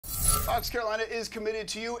Cox Carolina is committed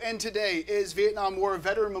to you, and today is Vietnam War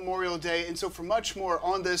Veteran Memorial Day. And so for much more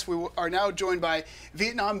on this, we are now joined by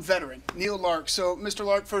Vietnam veteran Neil Lark. So, Mr.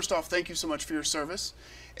 Lark, first off, thank you so much for your service.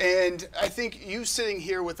 And I think you sitting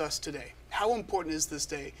here with us today, how important is this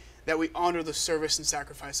day that we honor the service and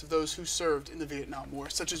sacrifice of those who served in the Vietnam War,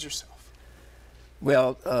 such as yourself?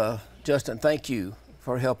 Well, Justin, thank you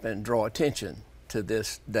for helping draw attention to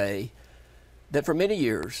this day that for many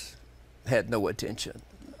years had no attention.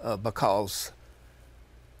 Because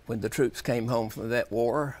when the troops came home from that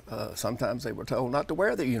war, sometimes they were told not to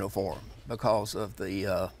wear their uniform because of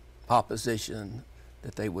the opposition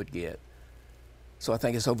that they would get. So I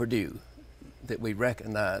think it's overdue that we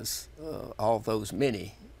recognize all those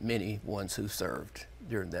many ones who served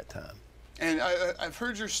during that time. And I've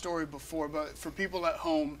heard your story before, but for people at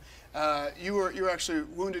home, you were actually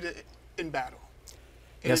wounded in battle.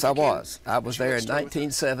 Yes, I was. I was there in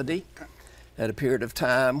 1970. Okay. At a period of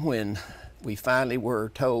time when we finally were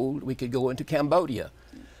told we could go into Cambodia,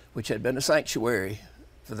 which had been a sanctuary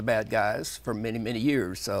for the bad guys for many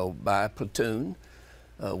years. So by platoon,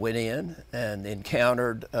 went in and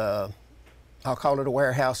encountered, I'll call it a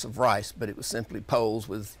warehouse of rice, but it was simply poles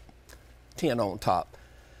with tin on top.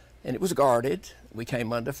 And it was guarded. We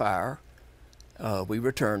came under fire. We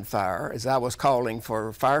returned fire. As I was calling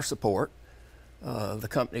for fire support, the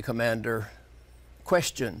company commander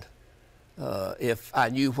questioned if I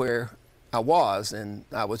knew where I was, and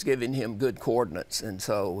I was giving him good coordinates, and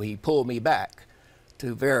so he pulled me back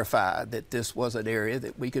to verify that this was an area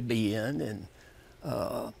that we could be in.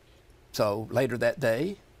 And so later that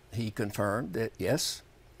day he confirmed that yes,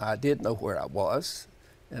 I did know where I was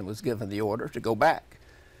and was given the order to go back.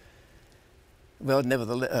 Well,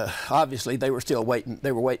 nevertheless, obviously they were still waiting.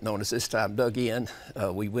 They were waiting on us this time. Dug in.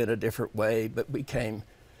 We went a different way, but we came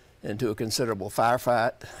into a considerable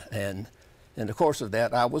firefight, and in the course of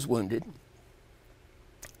that, I was wounded.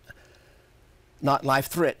 Not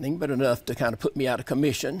life-threatening, but enough to kind of put me out of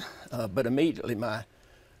commission. But immediately my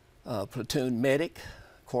platoon medic,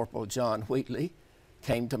 Corporal John Wheatley,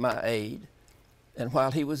 came to my aid. And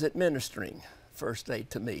while he was administering first aid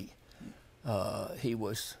to me, he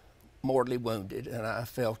was mortally wounded, and I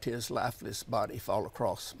felt his lifeless body fall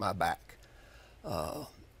across my back. That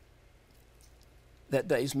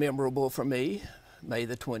day's memorable for me, May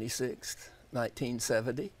the 26th,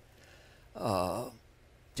 1970.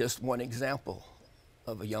 Just one example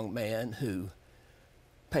of a young man who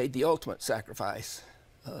paid the ultimate sacrifice,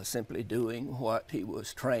 simply doing what he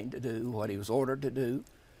was trained to do, what he was ordered to do,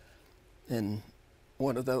 and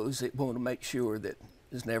one of those that want to make sure that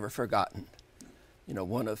is never forgotten. You know,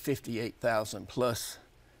 one of 58,000 plus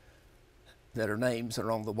that are names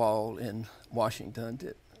are on the wall in Washington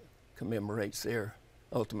that commemorates their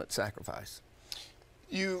ultimate sacrifice.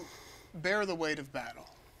 You bear the weight of battle.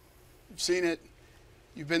 You've seen it.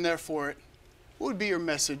 You've been there for it. What would be your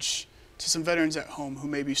message to some veterans at home who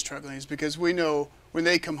may be struggling? Is because we know when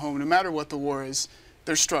they come home, no matter what the war is,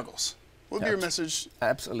 there's struggles. What would be your message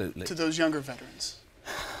to those younger veterans?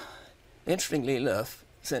 Interestingly enough,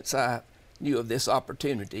 since I knew of this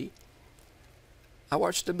opportunity, I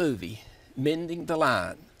watched a movie, Mending the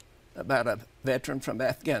Line, about a veteran from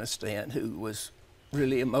Afghanistan who was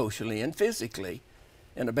really emotionally and physically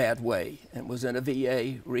in a bad way and was in a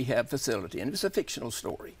VA rehab facility. And it was a fictional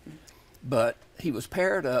story. But he was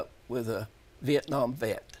paired up with a Vietnam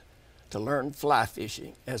vet to learn fly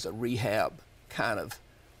fishing as a rehab kind of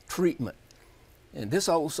treatment. And this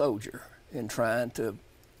old soldier, in trying to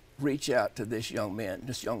reach out to this young man,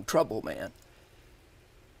 this young troubled man,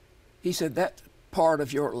 he said, that part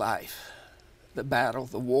of your life, the battle,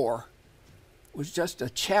 the war, was just a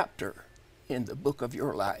chapter in the book of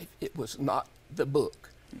your life. It was not the book.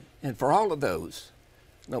 And for all of those,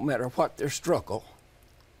 no matter what their struggle,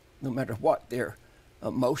 no matter what their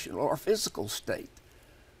emotional or physical state,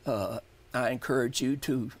 I encourage you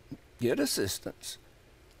to get assistance,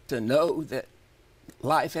 to know that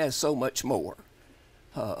life has so much more.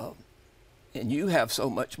 And you have so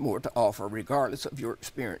much more to offer regardless of your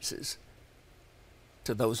experiences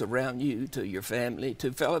to those around you, to your family,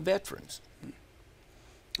 to fellow veterans.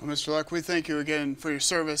 Well, Mr. Lark, we thank you again for your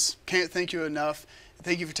service. Can't thank you enough.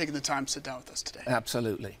 Thank you for taking the time to sit down with us today.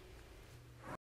 Absolutely.